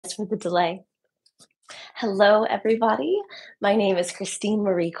apologize for the delay. Hello, everybody. My name is Christine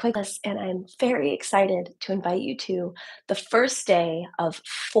Marie Quigless, and I'm very excited to invite you to the first day of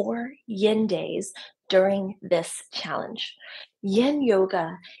 4 Yin days during this challenge. Yin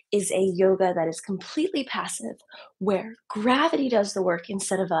Yoga is a yoga that is completely passive, where gravity does the work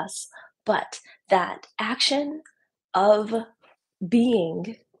instead of us, but that action of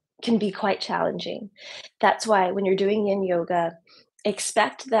being can be quite challenging. That's why when you're doing Yin Yoga,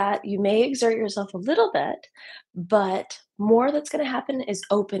 expect that you may exert yourself a little bit, but more that's going to happen is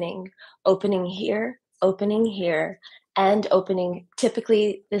opening here, and opening.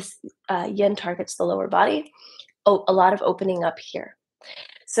 Typically, this Yin targets the lower body. Oh, a lot of opening up here.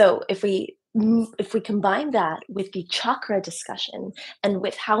 So if we combine that with the chakra discussion and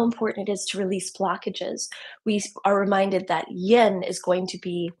with how important it is to release blockages, we are reminded that yin is going to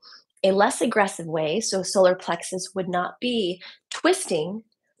be a less aggressive way. So solar plexus would not be twisting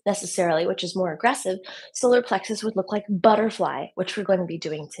necessarily, which is more aggressive. Solar plexus would look like butterfly, which we're going to be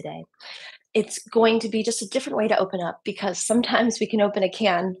doing today. It's going to be just a different way to open up because sometimes we can open a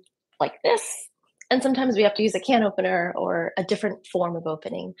can like this, and sometimes we have to use a can opener or a different form of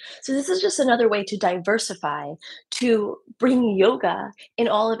opening. So, this is just another way to diversify, to bring yoga in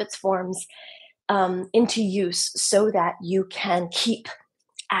all of its forms into use so that you can keep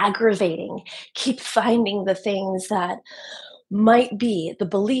aggravating, keep finding the things that might be the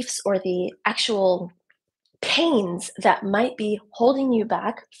beliefs or the actual pains that might be holding you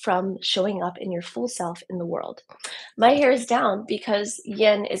back from showing up in your full self in the world. My hair is down because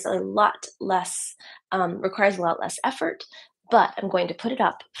yin is a lot less, requires a lot less effort, but I'm going to put it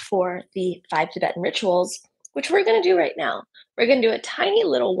up for the 5 Tibetan rituals, which we're going to do right now. We're going to do a tiny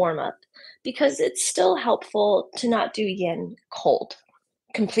little warm up because it's still helpful to not do yin cold,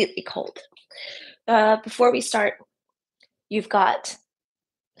 completely cold. Before we start, you've got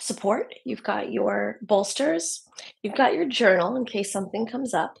support, you've got your bolsters, you've got your journal in case something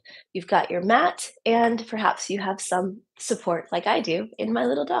comes up, you've got your mat, and perhaps you have some support like I do in my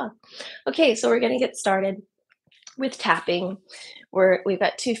little dog. Okay, so we're going to get started with tapping. We've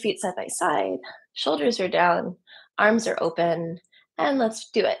got 2 feet side by side, shoulders are down, arms are open, and let's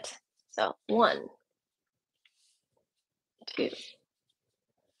do it. So 1, 2.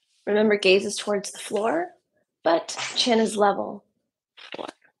 Remember, gaze is towards the floor, but chin is level. 4.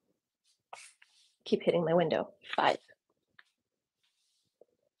 Keep hitting my window. 5.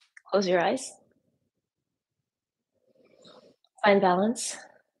 Close your eyes. Find balance.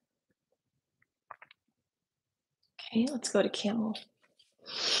 Okay, let's go to camel.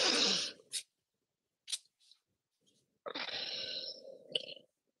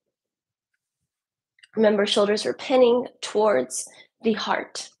 Remember, shoulders are pinning towards the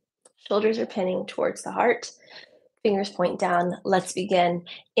heart. Shoulders are pinning towards the heart. Fingers point down. Let's begin.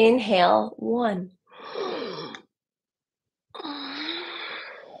 Inhale, 1.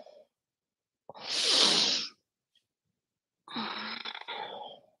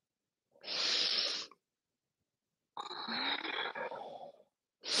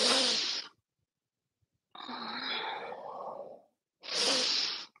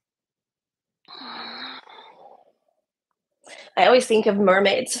 I always think of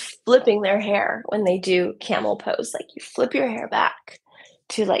mermaids flipping their hair when they do camel pose. Like you flip your hair back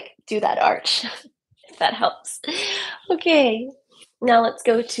to like do that arch, if that helps. Okay, now let's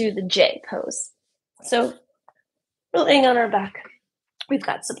go to the J pose. So we're laying on our back. We've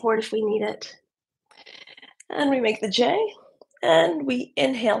got support if we need it. And we make the J, and we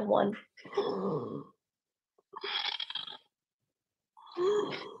inhale 1.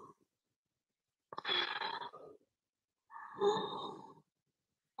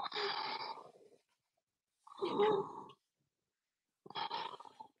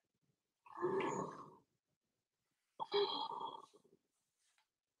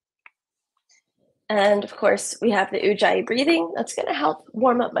 And of course, we have the Ujjayi breathing. That's going to help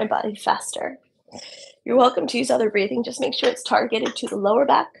warm up my body faster. You're welcome to use other breathing. Just make sure it's targeted to the lower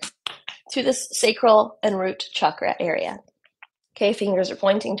back, to the sacral and root chakra area. Okay, fingers are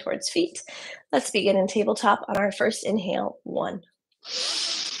pointing towards feet. Let's begin in tabletop on our first inhale. 1.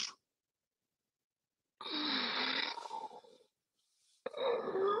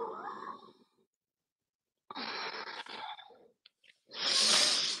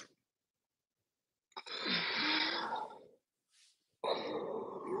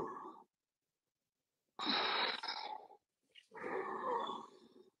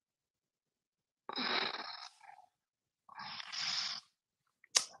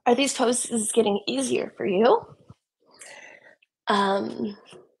 Are these poses getting easier for you? I've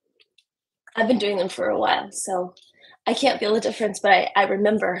been doing them for a while, so I can't feel the difference, but I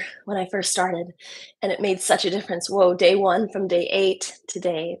remember when I first started, and it made such a difference. Whoa, day 1 from day 8 to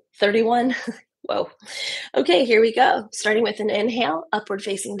day 31. Whoa. Okay, here we go. Starting with an inhale, upward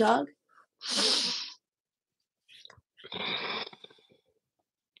facing dog. I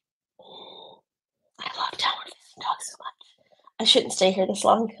love downward facing dog so much. I shouldn't stay here this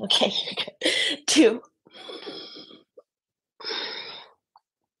long. Okay, you're good. 2,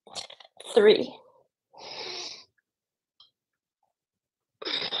 3,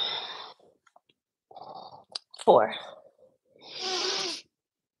 4,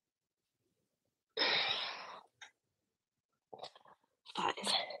 5.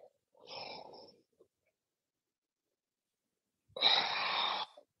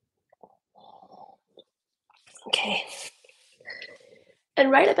 Okay. And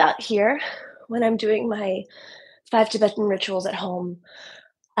right about here, when I'm doing my 5 Tibetan rituals at home,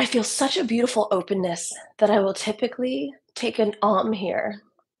 I feel such a beautiful openness that I will typically take an here.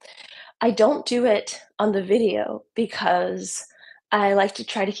 I don't do it on the video because I like to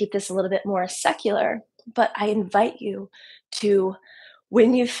try to keep this a little bit more secular, but I invite you to,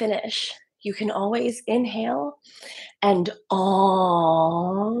 when you finish, you can always inhale and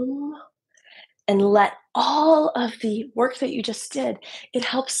and let all of the work that you just did, it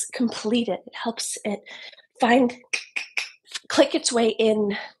helps complete it. It helps it find click its way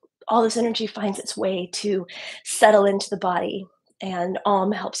in. All this energy finds its way to settle into the body, and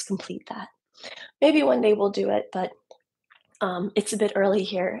helps complete that. Maybe one day we'll do it, but it's a bit early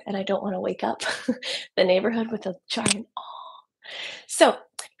here, and I don't want to wake up the neighborhood with a giant So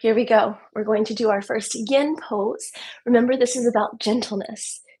here we go. We're going to do our first yin pose. Remember, this is about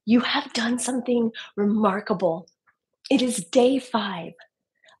gentleness. You have done something remarkable. It is day 5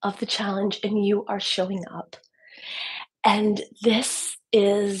 of the challenge, and you are showing up. And this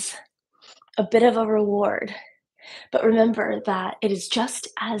is a bit of a reward. But remember that it is just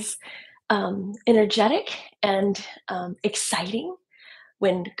as energetic and exciting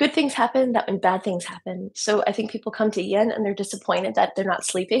when good things happen that when bad things happen. So I think people come to yin and they're disappointed that they're not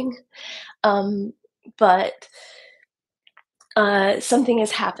sleeping. Um, but something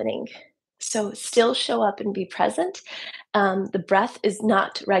is happening. So still show up and be present. The breath is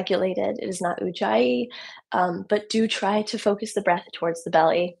not regulated, it is not ujjayi, but do try to focus the breath towards the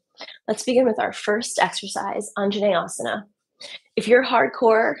belly. Let's begin with our first exercise, Anjaneyasana. If you're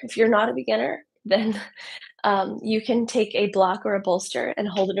hardcore, if you're not a beginner, then you can take a block or a bolster and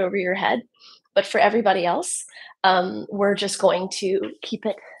hold it over your head. But for everybody else, we're just going to keep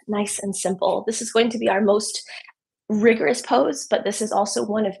it nice and simple. This is going to be our most rigorous pose, but this is also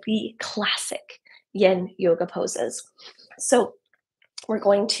one of the classic yin yoga poses. So we're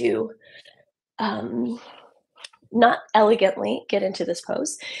going to not elegantly get into this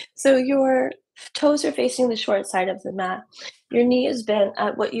pose. So your toes are facing the short side of the mat. Your knee is bent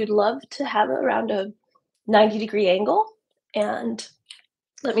at what you'd love to have around a 90-degree angle. And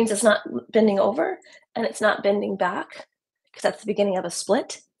that means it's not bending over and it's not bending back because that's the beginning of a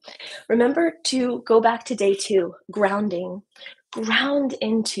split. Remember to go back to day 2, grounding. Ground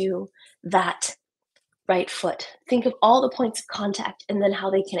into that right foot. Think of all the points of contact and then how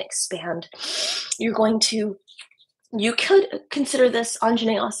they can expand. You could consider this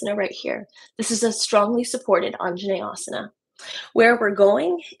Anjaneyasana right here. This is a strongly supported Anjaneyasana. Where we're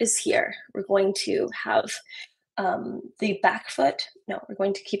going is here. We're going to have the back foot. No, we're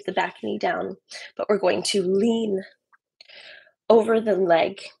going to keep the back knee down, but we're going to lean over the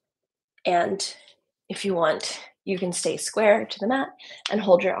leg. And if you want, you can stay square to the mat and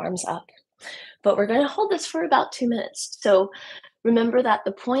hold your arms up. But we're going to hold this for about 2 minutes. So remember that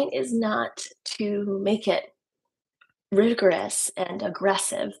the point is not to make it rigorous and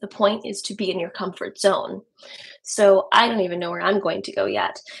aggressive. The point is to be in your comfort zone. So I don't even know where I'm going to go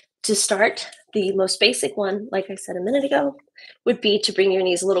yet. To start, the most basic one, like I said a minute ago, would be to bring your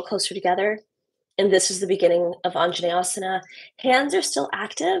knees a little closer together. And this is the beginning of Anjaneyasana. Hands are still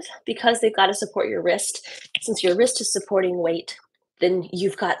active because they've got to support your wrist. Since your wrist is supporting weight, then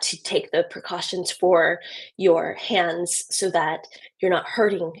you've got to take the precautions for your hands so that you're not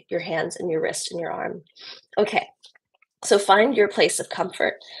hurting your hands and your wrist and your arm. Okay, so find your place of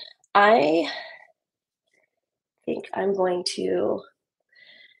comfort. I think I'm going to,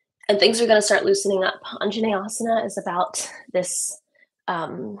 and things are going to start loosening up. Anjaneyasana is about this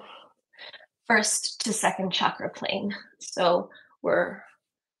first to second chakra plane. So we're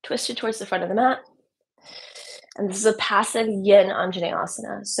twisted towards the front of the mat. And this is a passive yin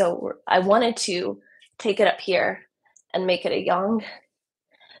Anjaneyasana. So I wanted to take it up here and make it a yang,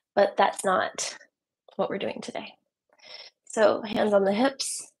 but that's not what we're doing today. So hands on the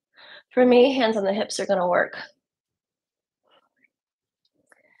hips. For me, hands on the hips are going to work.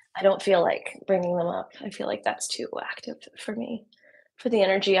 I don't feel like bringing them up. I feel like that's too active for me, for the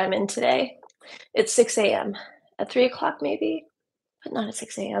energy I'm in today. It's 6 a.m. At 3 o'clock, maybe, but not at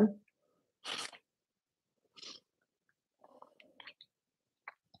 6 a.m.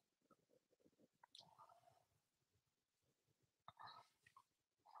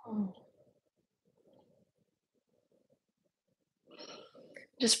 Mm.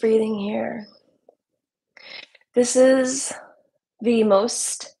 Just breathing here. This is the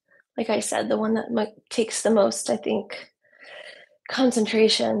most, like I said, the one that takes the most, I think,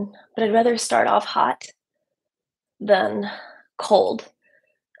 concentration, but I'd rather start off hot than cold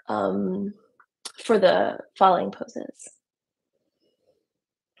um, for the falling poses.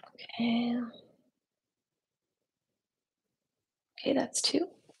 Okay, okay, that's two.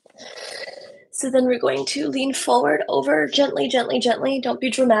 So then we're going to lean forward over gently, gently, gently. Don't be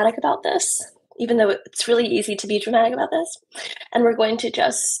dramatic about this, even though it's really easy to be dramatic about this. And we're going to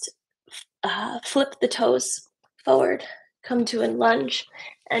just flip the toes forward, come to a lunge,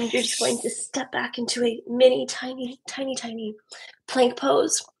 and you're just going to step back into a mini, tiny, tiny, tiny plank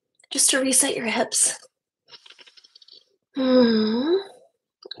pose just to reset your hips.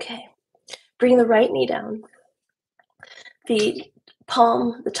 Okay. Bring the right knee down. The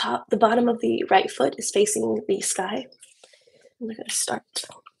palm, the bottom of the right foot is facing the sky. And we're going to start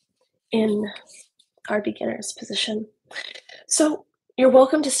in our beginner's position. So you're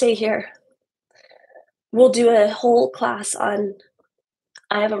welcome to stay here. We'll do a whole class on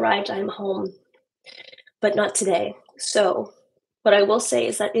I have arrived, I'm home, but not today. So what I will say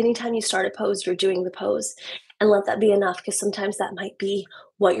is that anytime you start a pose, you're doing the pose, and let that be enough, because sometimes that might be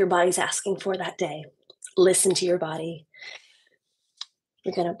what your body's asking for that day. Listen to your body.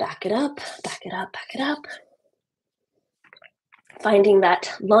 You're going to back it up, back it up, back it up. Finding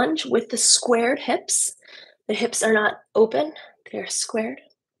that lunge with the squared hips. The hips are not open, they're squared.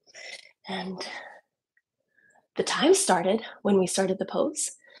 And the time started when we started the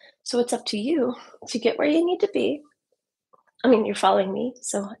pose. So it's up to you to get where you need to be. I mean, you're following me,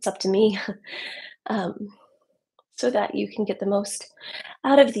 so it's up to me um, so that you can get the most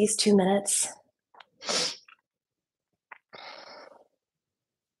out of these 2 minutes.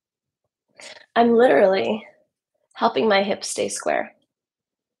 I'm literally helping my hips stay square.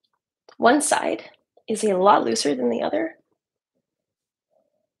 One side is a lot looser than the other.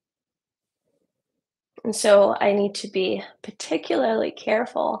 And so I need to be particularly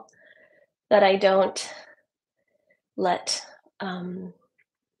careful that I don't let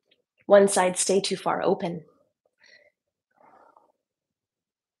one side stay too far open.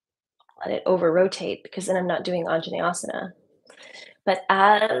 Let it over rotate, because then I'm not doing Anjaneyasana. But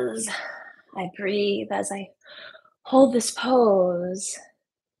as I breathe, as I hold this pose,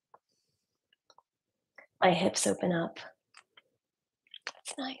 my hips open up.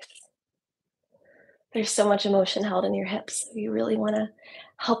 That's nice. There's so much emotion held in your hips. You really want to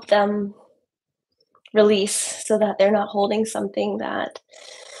help them release so that they're not holding something that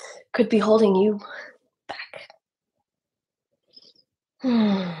could be holding you back.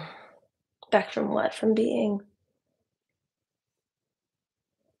 Back from what? From being.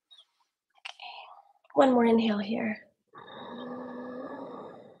 One more inhale here.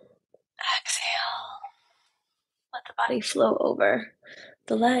 Exhale. Let the body flow over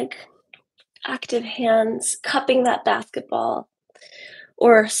the leg. Active hands, cupping that basketball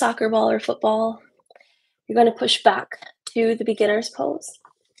or soccer ball or football. You're going to push back to the beginner's pose.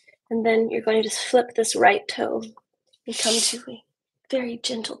 And then you're going to just flip this right toe and come to a very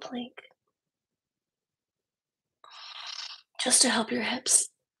gentle plank. Just to help your hips.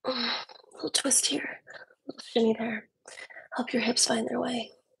 A little twist here, a little shimmy there. Help your hips find their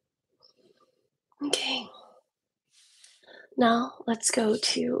way. Okay. Now let's go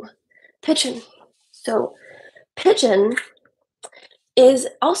to pigeon. So pigeon is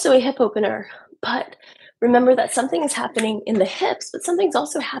also a hip opener, but remember that something is happening in the hips, but something's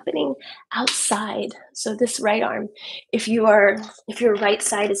also happening outside. So this right arm, if your right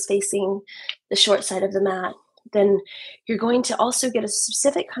side is facing the short side of the mat, then you're going to also get a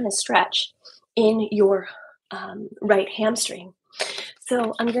specific kind of stretch in your right hamstring.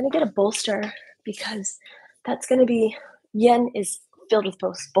 So I'm going to get a bolster, because that's going to be, yin is filled with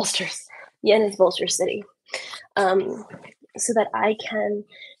bolsters. Yin is bolster city. So that I can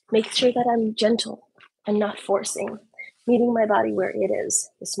make sure that I'm gentle and not forcing, meeting my body where it is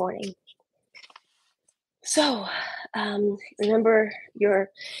this morning. So remember, your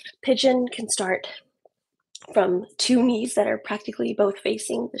pigeon can start from two knees that are practically both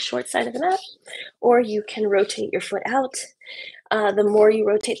facing the short side of the mat, or you can rotate your foot out. The more you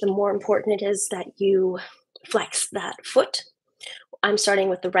rotate, the more important it is that you flex that foot I'm starting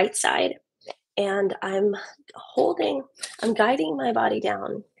with the right side and I'm guiding my body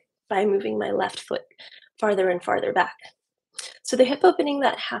down by moving my left foot farther and farther back. So the hip opening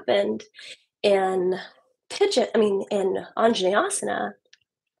that happened in in Anjaneyasana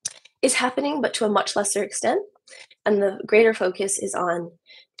is happening, but to a much lesser extent. And the greater focus is on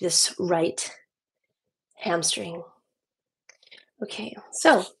this right hamstring. Okay,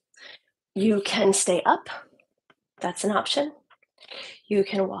 so you can stay up. That's an option. You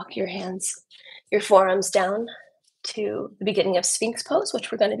can walk your forearms down to the beginning of Sphinx Pose,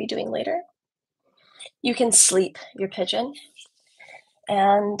 which we're going to be doing later. You can sleep your pigeon.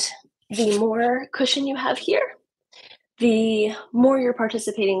 And the more cushion you have here, the more you're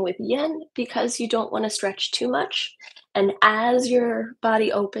participating with yin because you don't want to stretch too much. And as your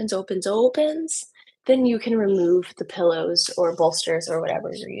body opens, then you can remove the pillows or bolsters or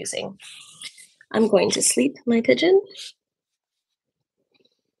whatever you're using. I'm going to sleep my pigeon.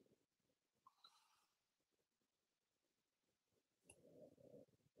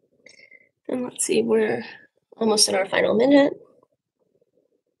 And let's see, we're almost in our final minute.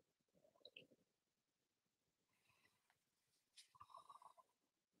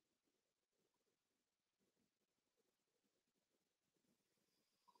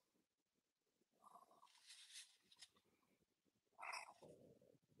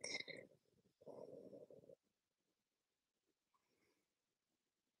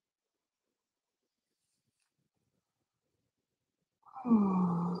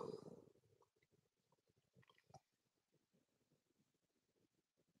 Hmm.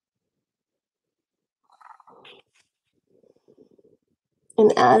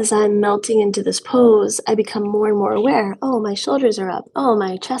 And as I'm melting into this pose, I become more and more aware. Oh, my shoulders are up. Oh,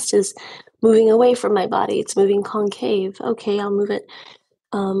 my chest is moving away from my body. It's moving concave. Okay, I'll move it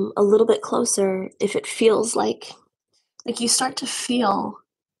a little bit closer if it feels like you start to feel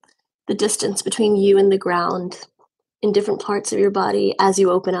the distance between you and the ground in different parts of your body as you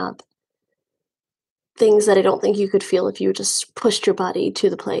open up. Things that I don't think you could feel if you just pushed your body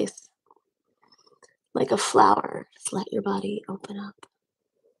to the place. Like a flower, just let your body open up.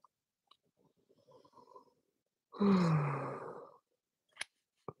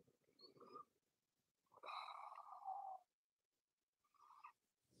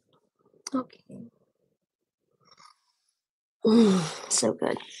 Okay. So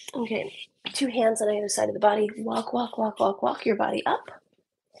good. Okay. Two hands on either side of the body. Walk, walk, walk, walk, walk your body up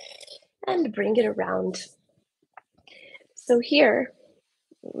and bring it around. So here,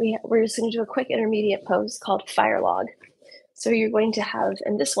 we're just going to do a quick intermediate pose called fire log. So you're going to have,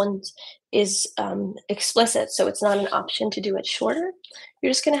 and this one is explicit, so it's not an option to do it shorter. You're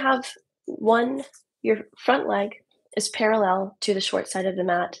just going to have your front leg is parallel to the short side of the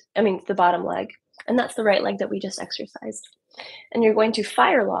mat, the bottom leg, and that's the right leg that we just exercised. And you're going to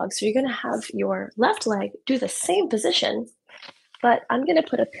fire log, so you're going to have your left leg do the same position, but I'm going to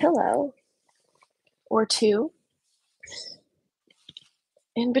put a pillow or two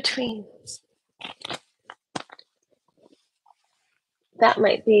in between. That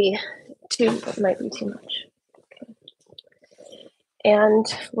might be too much. And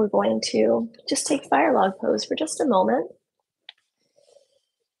we're going to just take fire log pose for just a moment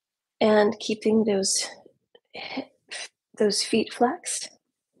and keeping those feet flexed.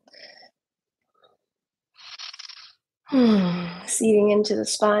 Seating into the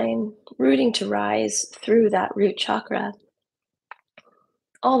spine, rooting to rise through that root chakra,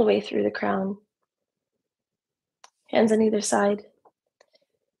 all the way through the crown. Hands on either side.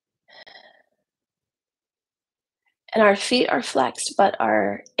 And our feet are flexed, but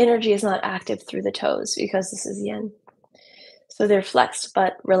our energy is not active through the toes because this is yin. So they're flexed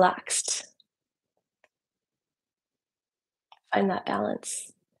but relaxed. Find that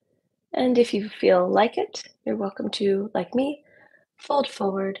balance. And if you feel like it, you're welcome to, like me, fold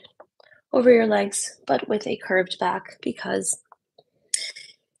forward over your legs, but with a curved back because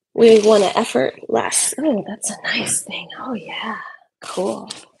we want to effort less. Oh, that's a nice thing. Oh, yeah. Cool.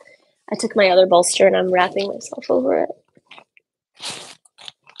 I took my other bolster and I'm wrapping myself over it.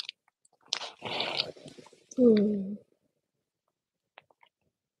 And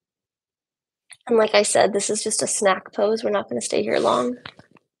like I said, this is just a snack pose. We're not going to stay here long.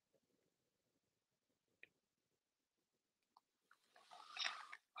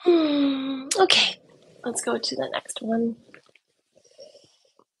 Okay, let's go to the next one.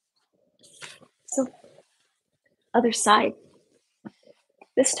 So, other side.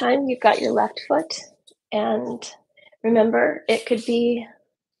 This time you've got your left foot, and remember, it could be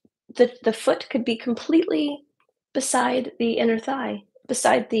the foot could be completely beside the inner thigh,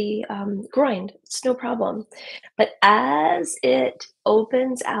 beside the groin. It's no problem. But as it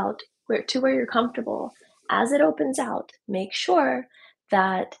opens out where you're comfortable, as it opens out, make sure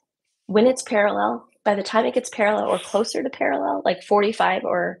that when it's parallel, by the time it gets parallel or closer to parallel, like 45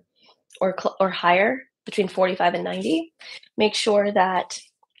 or higher, between 45 and 90, make sure that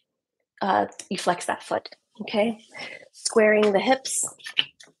you flex that foot. Okay, squaring the hips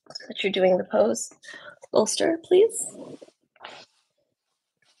so that you're doing the pose. Bolster, please.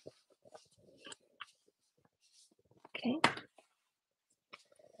 Okay.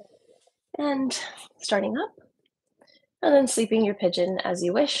 And starting up, and then sleeping your pigeon as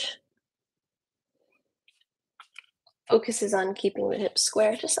you wish. Focuses on keeping the hips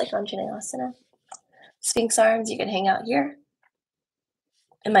square, just like Anjaneyasana. Sphinx arms, you can hang out here.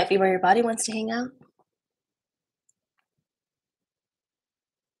 It might be where your body wants to hang out.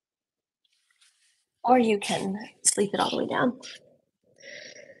 Or you can sleep it all the way down.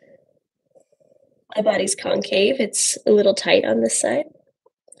 My body's concave, it's a little tight on this side.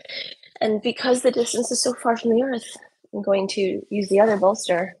 And because the distance is so far from the earth, I'm going to use the other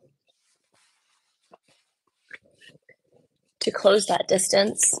bolster to close that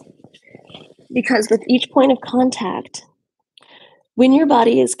distance. Because with each point of contact, when your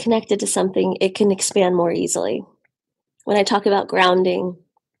body is connected to something, it can expand more easily. When I talk about grounding,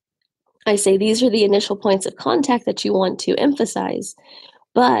 I say these are the initial points of contact that you want to emphasize,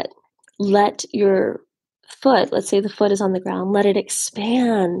 but let your foot, let's say the foot is on the ground, let it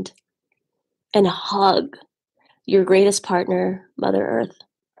expand and hug your greatest partner, Mother Earth.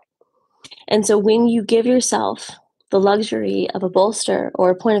 And so when you give yourself the luxury of a bolster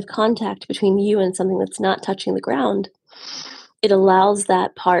or a point of contact between you and something that's not touching the ground, it allows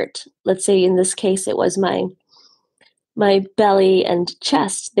that part, let's say in this case it was my belly and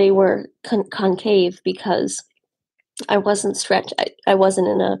chest, they were concave because I wasn't stretched. I wasn't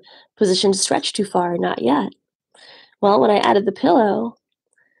in a position to stretch too far, not yet. Well, when I added the pillow,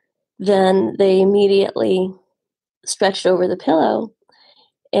 then they immediately stretched over the pillow.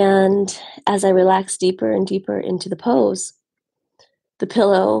 And as I relax deeper and deeper into the pose, the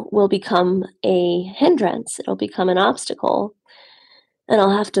pillow will become a hindrance. It'll become an obstacle, and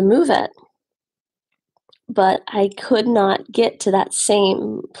I'll have to move it. But I could not get to that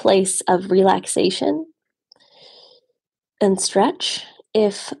same place of relaxation and stretch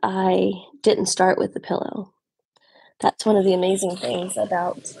if I didn't start with the pillow. That's one of the amazing things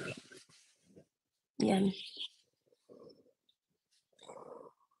about Yin.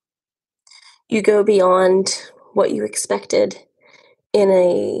 You go beyond what you expected in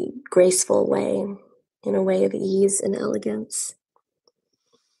a graceful way, in a way of ease and elegance.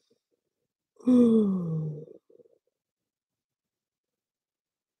 Hmm.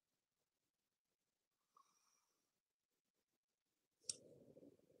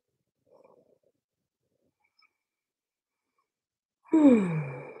 Hmm.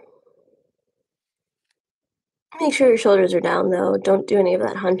 Make sure your shoulders are down, though. Don't do any of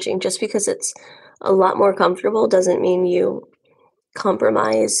that hunching. Just because it's a lot more comfortable doesn't mean you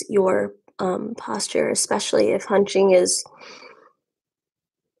compromise your posture, especially if hunching is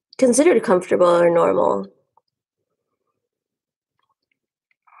considered comfortable or normal.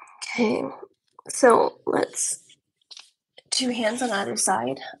 Okay, so let's 2 hands on either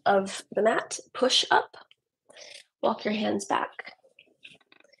side of the mat. Push up, walk your hands back,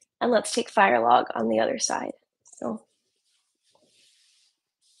 and let's take fire log on the other side. So,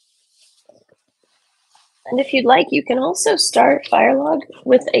 and if you'd like, you can also start fire log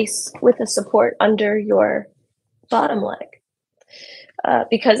with a support under your bottom leg,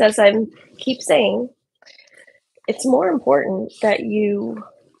 because as I keep saying, it's more important that you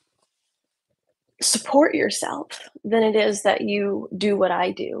support yourself than it is that you do what I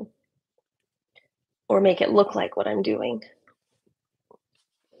do or make it look like what I'm doing.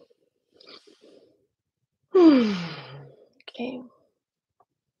 Okay.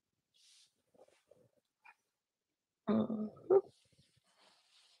 Mhm.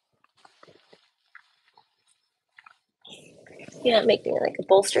 Yeah, making like a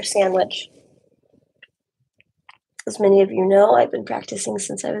bolster sandwich. As many of you know, I've been practicing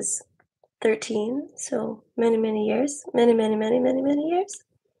since I was 13, so many, many years. Many, many, many, many, many years.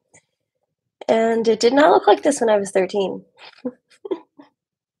 And it did not look like this when I was 13.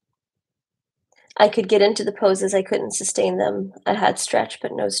 I could get into the poses, I couldn't sustain them. I had stretch,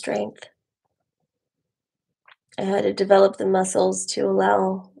 but no strength. I had to develop the muscles to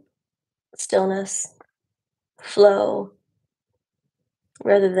allow stillness, flow,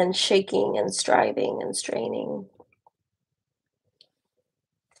 rather than shaking and striving and straining.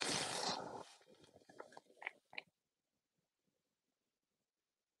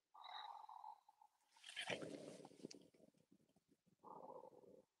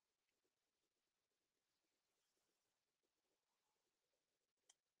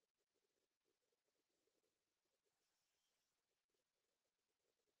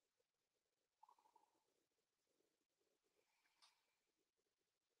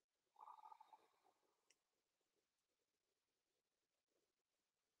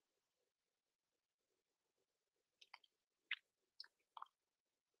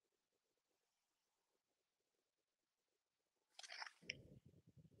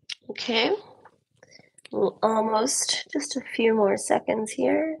 Okay, almost just a few more seconds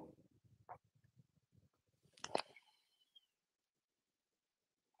here.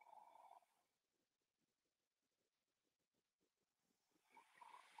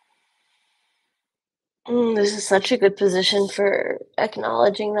 This is such a good position for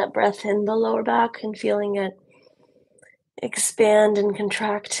acknowledging that breath in the lower back and feeling it expand and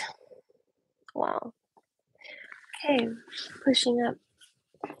contract. Wow. Okay, pushing up.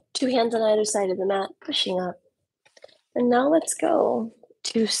 Two hands on either side of the mat, pushing up. And now let's go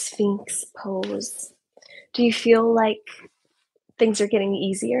to Sphinx Pose. Do you feel like things are getting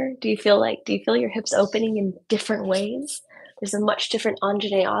easier? Do you feel your hips opening in different ways? There's a much different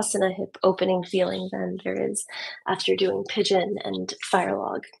Anjaneyasana hip opening feeling than there is after doing pigeon and fire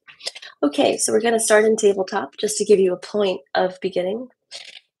log. Okay, so we're going to start in tabletop just to give you a point of beginning.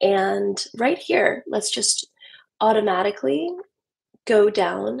 And right here, let's just automatically go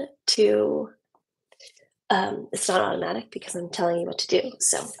down to, it's not automatic because I'm telling you what to do.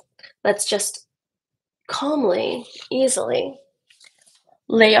 So let's just calmly, easily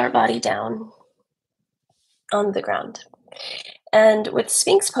lay our body down on the ground. And with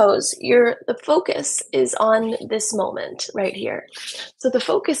Sphinx pose, the focus is on this moment right here. So the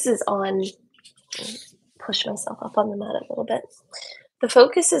focus is on, push myself up on the mat a little bit. The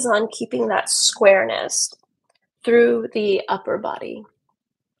focus is on keeping that squareness through the upper body.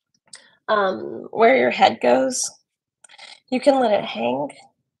 Where your head goes, you can let it hang.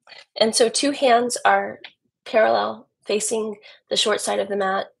 And so two hands are parallel facing the short side of the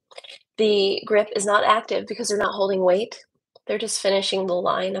mat. The grip is not active because they're not holding weight. They're just finishing the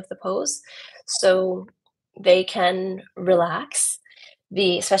line of the pose. So they can relax,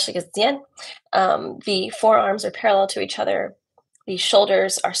 especially because it's yin. The forearms are parallel to each other. The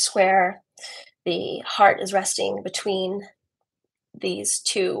shoulders are square. The heart is resting between these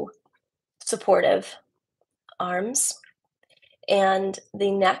two supportive arms. And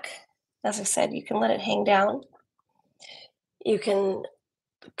the neck, as I said, you can let it hang down. You can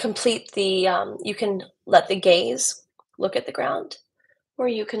you can let the gaze look at the ground, or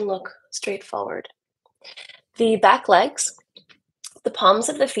you can look straight forward. The back legs, the palms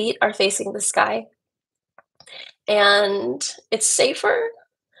of the feet are facing the sky, and it's safer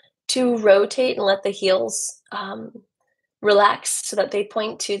to rotate and let the heels relax so that they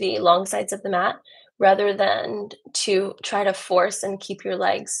point to the long sides of the mat rather than to try to force and keep your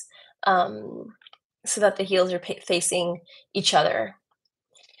legs so that the heels are facing each other.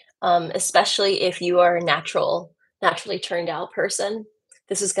 Especially if you are a naturally turned out person,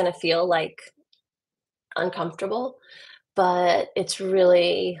 this is going to feel like uncomfortable, but it's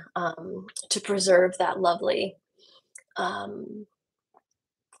really to preserve that lovely um,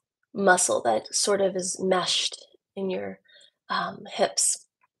 muscle that sort of is meshed in your hips.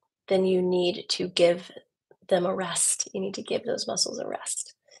 Then you need to give them a rest. You need to give those muscles a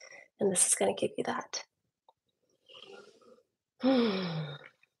rest. And this is going to give you that.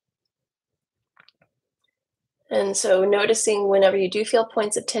 And so noticing whenever you do feel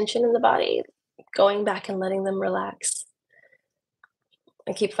points of tension in the body, going back and letting them relax.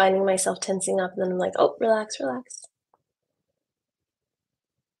 I keep finding myself tensing up, and then I'm like, oh, relax, relax.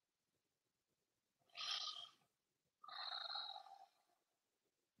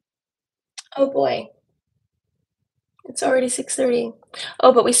 Oh boy, it's already 6:30.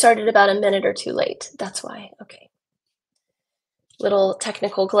 Oh, but we started about a minute or two late. That's why. Okay. Little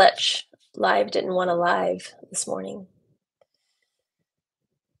technical glitch. Live didn't want to live this morning.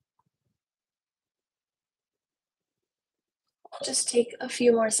 I'll just take a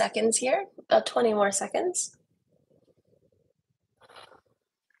few more seconds here, about 20 more seconds,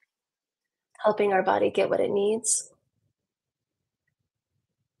 helping our body get what it needs.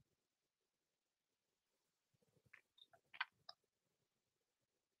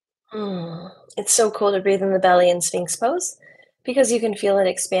 It's so cool to breathe in the belly in Sphinx pose because you can feel it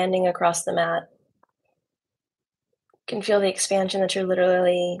expanding across the mat. You can feel the expansion that you're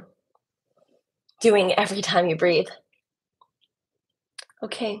literally doing every time you breathe.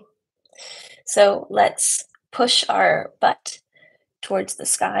 Okay, so let's push our butt towards the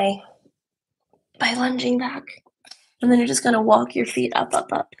sky by lunging back. And then you're just going to walk your feet up,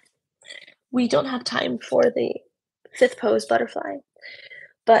 up, up. We don't have time for the fifth pose, butterfly,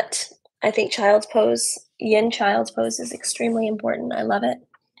 but I think child's pose, yin child's pose, is extremely important. I love it.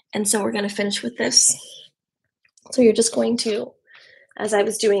 And so we're going to finish with this. So you're just going to, as I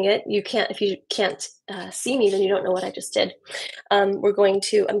was doing it, if you can't see me, then you don't know what I just did. I'm going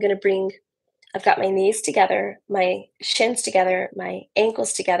to bring, I've got my knees together, my shins together, my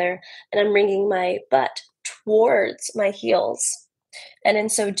ankles together, and I'm bringing my butt towards my heels. And in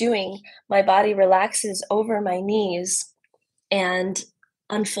so doing, my body relaxes over my knees and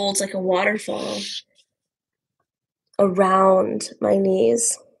unfolds like a waterfall around my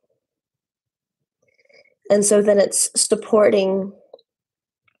knees. And so then it's supporting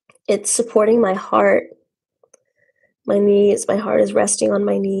my heart, my knees, my heart is resting on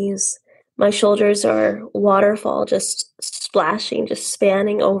my knees. My shoulders are waterfall, just splashing, just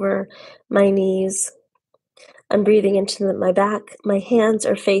spanning over my knees. I'm breathing into my back. My hands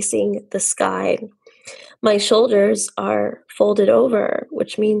are facing the sky. My shoulders are folded over,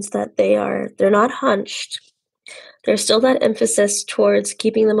 which means that they're not hunched. There's still that emphasis towards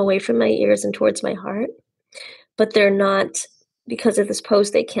keeping them away from my ears and towards my heart, but they're not, because of this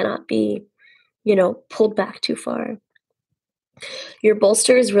pose, they cannot be, pulled back too far. Your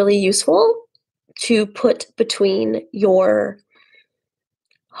bolster is really useful to put between your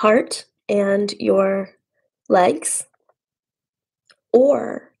heart and your legs,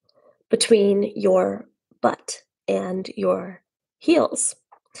 or between your butt and your heels.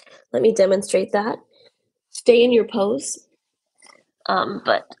 Let me demonstrate that. Stay in your pose.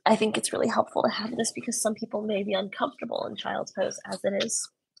 But I think it's really helpful to have this because some people may be uncomfortable in child's pose as it is,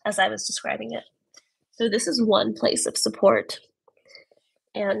 as I was describing it. So this is one place of support,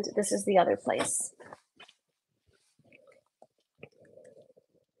 and this is the other place.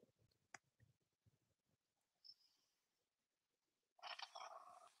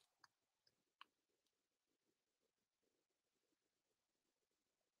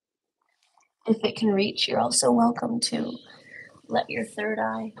 If it can reach, you're also welcome to let your third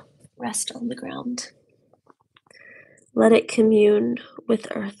eye rest on the ground. Let it commune with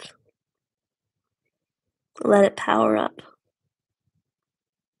earth. Let it power up.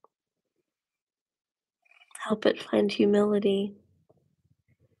 Help it find humility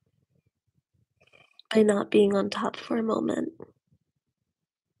by not being on top for a moment.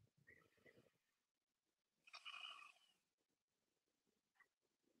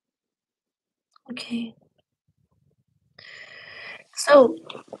 Okay. So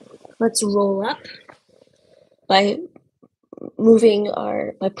let's roll up by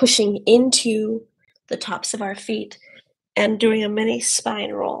by pushing into the tops of our feet and doing a mini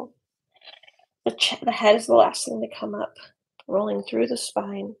spine roll. The head is the last thing to come up, rolling through the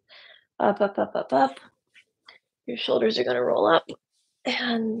spine, up, up, up, up, up. Your shoulders are going to roll up,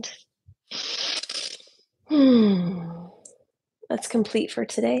 and that's complete for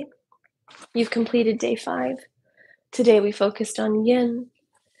today. You've completed day 5. Today we focused on yin.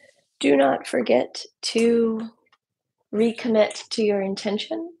 Do not forget to recommit to your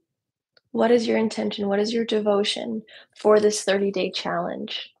intention. What is your intention? What is your devotion for this 30-day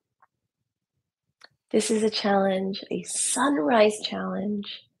challenge? This is a challenge, a sunrise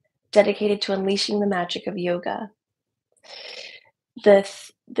challenge, dedicated to unleashing the magic of yoga.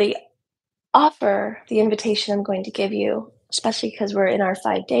 The offer, the invitation I'm going to give you, especially because we're in our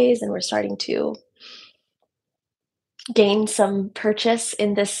 5 days and we're starting to gain some purchase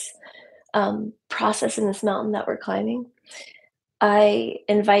in this process, in this mountain that we're climbing, I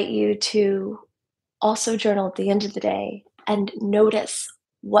invite you to also journal at the end of the day and notice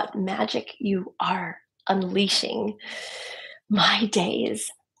what magic you are unleashing. My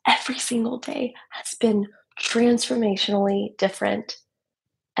days, every single day, has been transformationally different,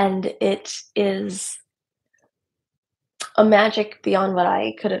 and it is a magic beyond what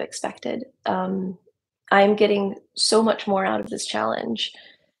I could have expected. I'm getting so much more out of this challenge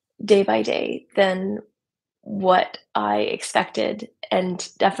day by day than what I expected, and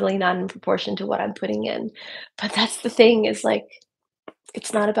definitely not in proportion to what I'm putting in. But that's the thing, is like,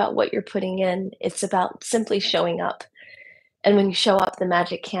 it's not about what you're putting in, it's about simply showing up. And when you show up, the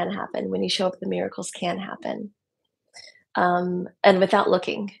magic can happen. When you show up, the miracles can happen. And without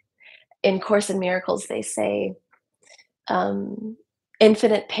looking. In Course in Miracles, they say, um,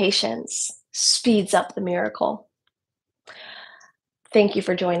 infinite patience speeds up the miracle. Thank you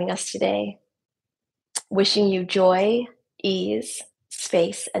for joining us today. Wishing you joy, ease,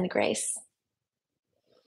 space, and grace.